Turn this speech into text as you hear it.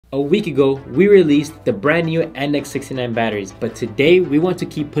A week ago, we released the brand new NX69 batteries, but today we want to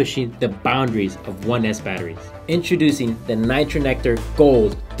keep pushing the boundaries of 1S batteries. Introducing the Nitro Nectar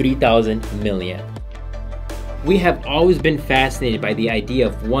Gold 3000 mAh. We have always been fascinated by the idea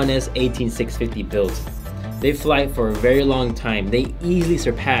of 1S 18650 builds. They fly for a very long time. They easily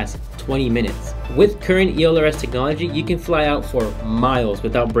surpass 20 minutes. With current ELRS technology, you can fly out for miles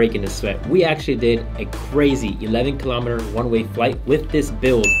without breaking a sweat. We actually did a crazy 11-kilometer one-way flight with this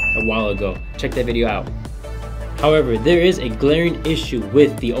build a while ago. Check that video out. However, there is a glaring issue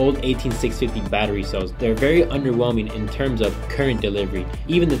with the old 18650 battery cells. They're very underwhelming in terms of current delivery.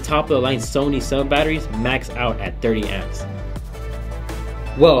 Even the top-of-the-line Sony cell batteries max out at 30 amps.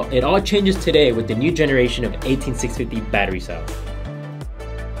 Well, it all changes today with the new generation of 18650 battery cells.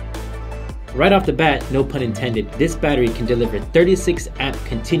 Right off the bat, no pun intended, this battery can deliver 36 amp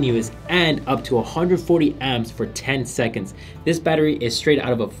continuous and up to 140 amps for 10 seconds. This battery is straight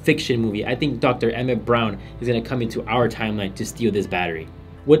out of a fiction movie. I think Dr. Emmett Brown is going to come into our timeline to steal this battery.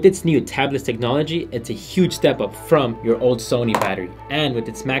 With its new tabless technology, it's a huge step up from your old Sony battery. And with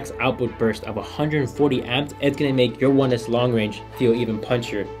its max output burst of 140 amps, it's going to make your 1S long range feel even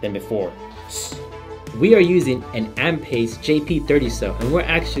punchier than before. We are using an Ampace JP30 cell, and we're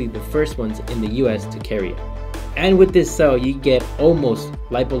actually the first ones in the US to carry it. And with this cell, you get almost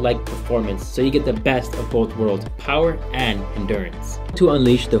LiPo-like performance, so you get the best of both worlds, power and endurance. To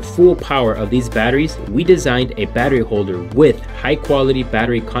unleash the full power of these batteries, we designed a battery holder with high-quality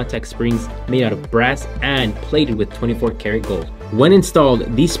battery contact springs made out of brass and plated with 24-karat gold. When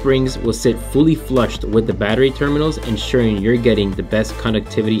installed, these springs will sit fully flushed with the battery terminals, ensuring you're getting the best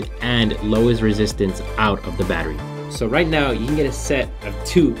conductivity and lowest resistance out of the battery. So right now, you can get a set of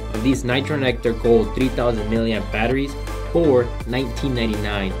 2 of these Nitro Nectar Gold 3000 mAh batteries for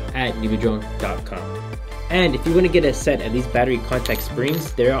 $19.99 at 𝕕𝕣𝕠𝕟.com. And if you want to get a set of these battery contact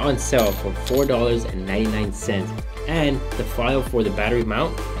springs, they're on sale for $4.99, and the file for the battery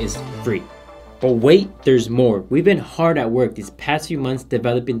mount is free. But wait, there's more. We've been hard at work these past few months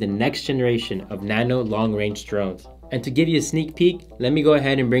developing the next generation of nano long-range drones. And to give you a sneak peek, let me go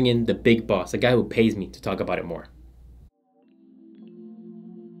ahead and bring in the big boss, the guy who pays me to talk about it more.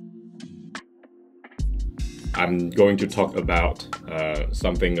 I'm going to talk about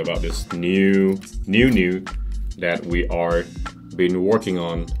something about this new that we are been working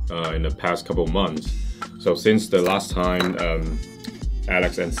on in the past couple months. So since the last time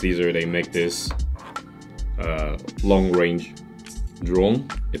Alex and Caesar, they make this long-range drone.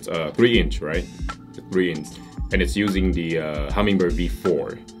 It's a 3-inch, right? 3-inch, and it's using the Hummingbird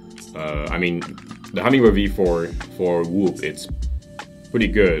V4. I mean, the Hummingbird V4 for Whoop, it's pretty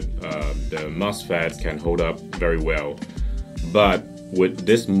good. The MOSFET can hold up very well, but with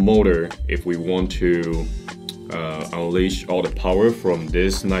this motor, if we want to unleash all the power from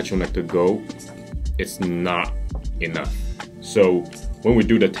this Nitro Nectar Gold, it's not enough. So when we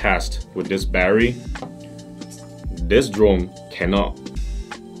do the test with this battery, this drone cannot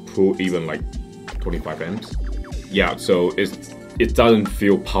pull even like 25 amps. Yeah, so it doesn't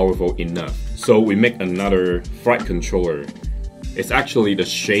feel powerful enough. So we make another flight controller. It's actually the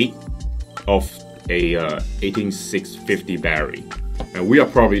shape of a 18650 battery, and we are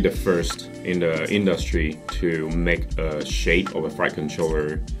probably the first in the industry to make a shape of a flight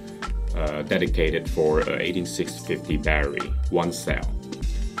controller dedicated for a 18650 battery, one cell.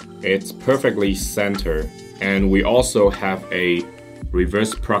 It's perfectly centered, and we also have a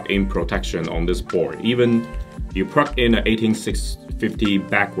reverse plug-in protection on this board. Even you plug in an 18650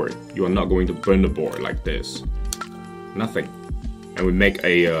 backward, you are not going to burn the board like this. Nothing. And we make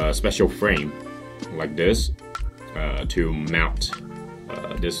a special frame like this to mount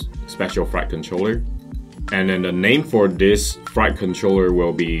this special flight controller. And then the name for this flight controller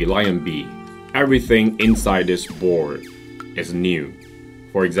will be LionBee. Everything inside this board is new.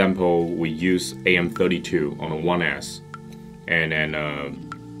 For example, we use AM32 on a 1S, and then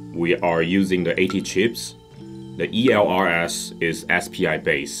we are using the AT chips. The ELRS is SPI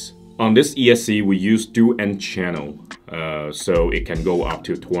base. On this ESC, we use dual end channel, so it can go up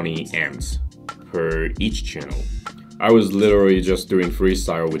to 20 amps per each channel. I was literally just doing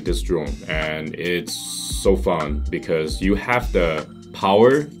freestyle with this drone, and it's so fun because you have the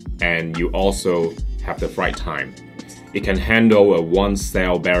power and you also have the flight time. It can handle a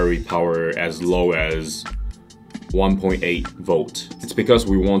 1-cell battery power as low as 1.8 volt. It's because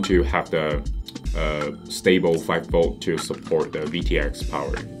we want to have the stable 5 volt to support the VTX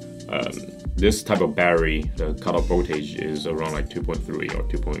power. This type of battery, the cutoff voltage is around like 2.3 or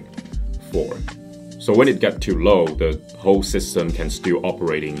 2.4. So when it gets too low, the whole system can still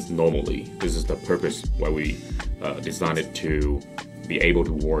operating normally. This is the purpose why we designed it to be able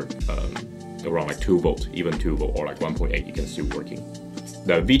to work around like 2 volt, even 2 volt or like 1.8, you can still working.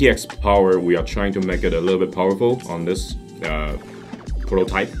 The VTX power, we are trying to make it a little bit powerful on this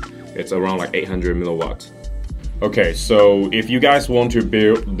prototype. It's around like 800 milliwatts. Okay, so if you guys want to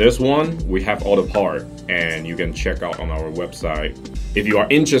build this one, we have all the part and you can check out on our website. If you are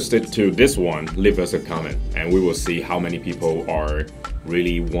interested to this one, leave us a comment and we will see how many people are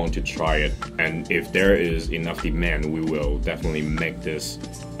really want to try it. And if there is enough demand, we will definitely make this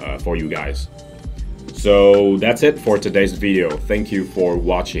for you guys. So that's it for today's video. Thank you for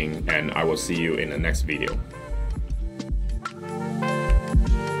watching and I will see you in the next video.